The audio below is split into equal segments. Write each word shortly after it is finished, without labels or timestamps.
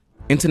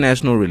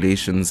International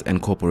Relations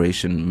and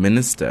Cooperation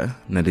Minister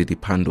Naledi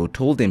Pandor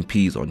told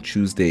MPs on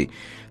Tuesday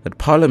that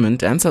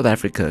Parliament and South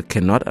Africa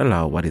cannot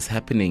allow what is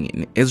happening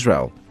in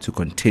Israel to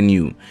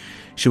continue.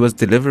 She was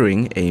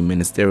delivering a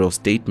ministerial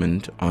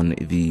statement on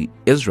the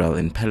Israel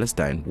and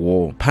Palestine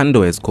war.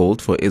 Pandor has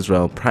called for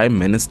Israel Prime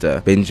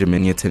Minister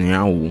Benjamin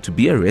Netanyahu to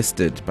be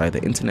arrested by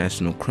the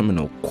International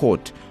Criminal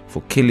Court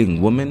for killing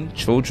women,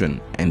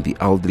 children, and the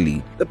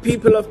elderly. The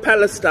people of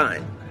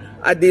Palestine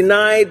are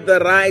denied the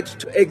right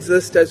to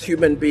exist as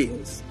human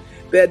beings.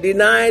 They are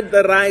denied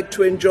the right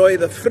to enjoy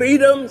the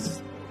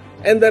freedoms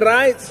and the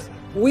rights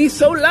we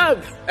so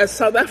love as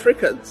South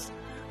Africans,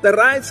 the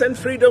rights and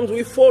freedoms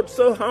we fought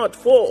so hard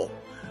for,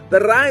 the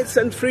rights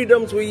and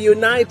freedoms we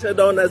united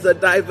on as a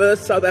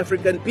diverse South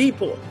African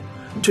people.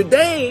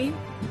 Today,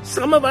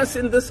 some of us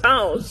in this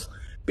house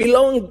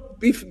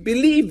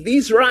believe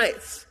these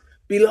rights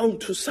belong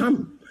to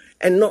some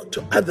and not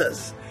to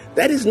others.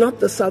 That is not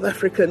the South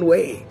African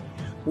way.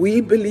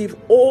 We believe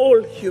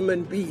all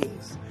human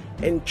beings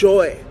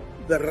enjoy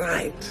the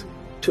right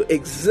to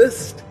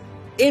exist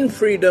in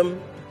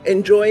freedom,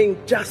 enjoying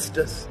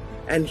justice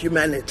and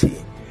humanity.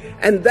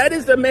 And that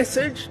is the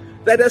message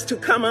that has to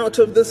come out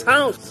of this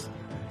house.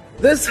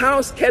 This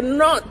house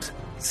cannot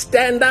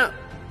stand up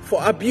for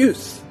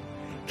abuse,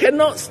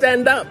 cannot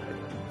stand up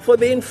for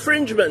the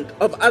infringement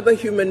of other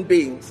human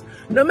beings,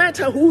 no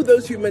matter who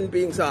those human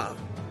beings are.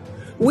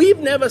 We've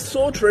never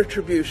sought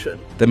retribution.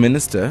 The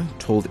minister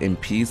told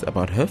MPs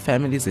about her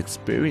family's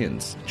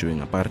experience during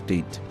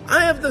apartheid.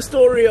 I have the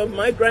story of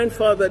my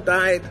grandfather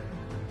died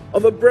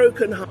of a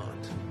broken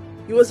heart.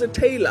 He was a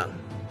tailor,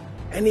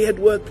 and he had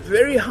worked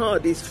very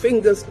hard, his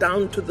fingers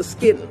down to the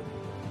skin,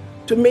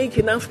 to make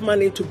enough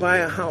money to buy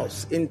a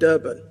house in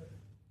Durban.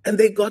 And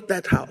they got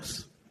that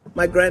house,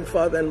 my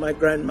grandfather and my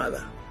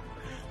grandmother.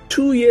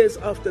 2 years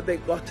after they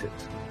got it,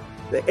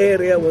 the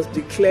area was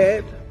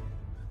declared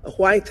a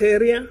white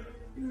area.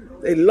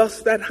 They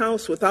lost that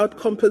house without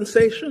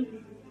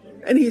compensation,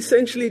 and he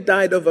essentially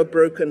died of a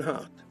broken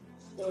heart.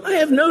 I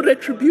have no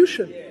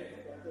retribution,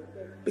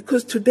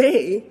 because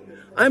today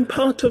I'm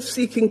part of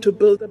seeking to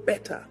build a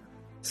better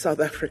South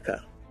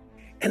Africa.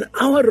 And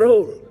our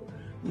role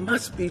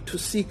must be to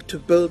seek to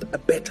build a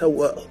better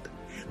world.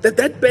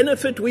 That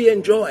benefit we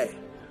enjoy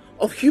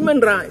of human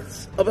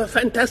rights, of a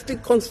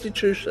fantastic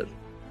constitution,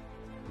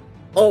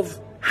 of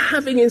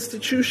having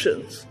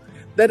institutions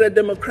that are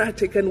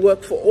democratic and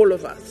work for all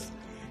of us,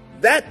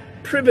 that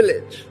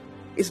privilege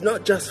is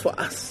not just for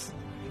us.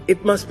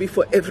 It must be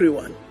for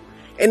everyone.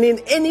 And in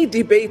any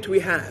debate we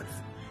have,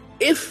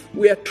 if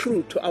we are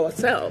true to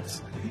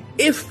ourselves,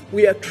 if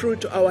we are true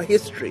to our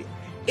history,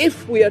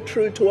 if we are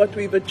true to what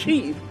we've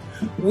achieved,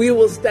 we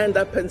will stand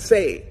up and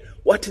say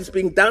what is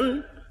being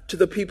done to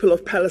the people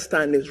of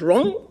Palestine is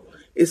wrong,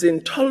 is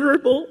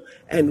intolerable,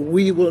 and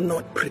we will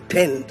not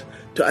pretend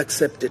to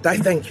accept it. I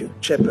thank you,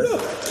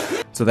 Chairperson.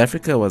 South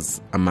Africa was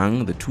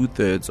among the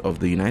 2/3 of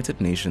the United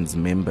Nations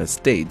member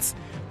states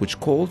which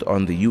called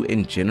on the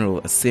UN General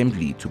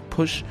Assembly to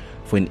push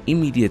for an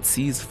immediate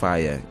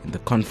ceasefire in the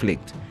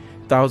conflict.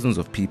 Thousands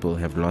of people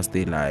have lost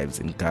their lives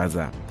in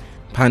Gaza.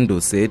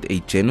 Pandor said a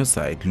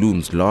genocide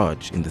looms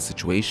large in the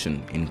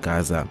situation in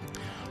Gaza.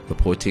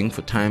 Reporting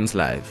for Times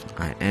Live,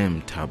 I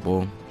am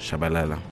Thabo Shabalala.